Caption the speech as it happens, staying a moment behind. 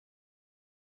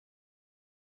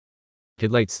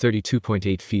Headlights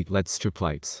 32.8 feet LED strip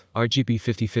lights. RGB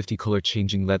 50/50 color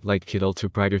changing LED light kit ultra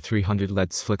brighter 300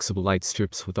 LEDs flexible light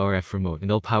strips with RF remote and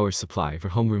L power supply for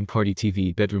homeroom party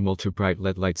TV bedroom ultra bright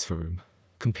LED lights for room.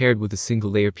 Compared with the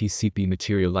single layer PCB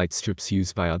material light strips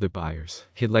used by other buyers,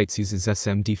 Headlights uses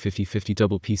SMD 50/50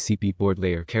 double PCB board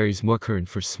layer carries more current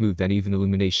for smooth and even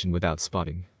illumination without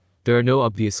spotting. There are no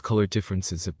obvious color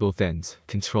differences at both ends,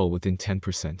 control within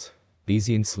 10%.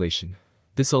 Easy installation.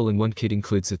 This all-in-one kit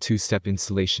includes a two-step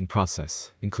installation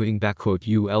process, including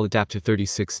UL adapter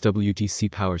 36W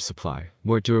DC power supply,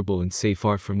 more durable and safe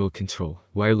RF remote control,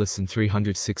 wireless and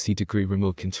 360-degree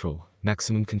remote control,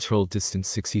 maximum control distance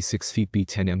 66 feet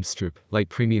B10M strip, light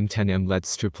premium 10M LED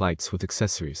strip lights with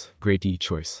accessories, grade E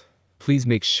choice. Please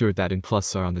make sure that and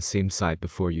plus are on the same side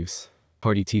before use.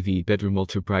 Party TV bedroom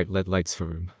ultra bright LED lights for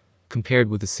room. Compared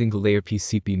with the single-layer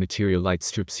PCB material light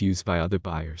strips used by other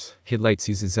buyers, Headlights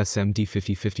uses SMD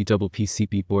 50/50 double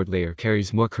PCB board layer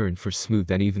carries more current for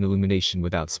smooth and even illumination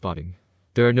without spotting.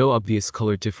 There are no obvious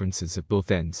color differences at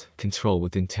both ends, control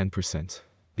within 10%.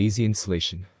 Easy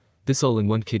installation. This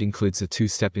all-in-one kit includes a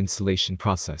two-step installation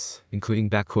process, including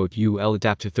UL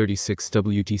adapter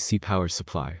 36W DC power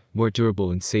supply, more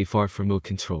durable and safe RF remote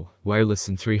control, wireless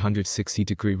and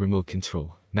 360-degree remote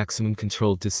control, maximum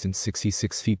control distance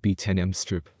 66 feet B10M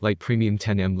strip, light premium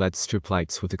 10M LED strip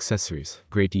lights with accessories,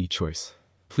 grade E choice.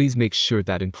 Please make sure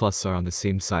that and plus are on the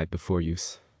same side before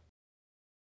use.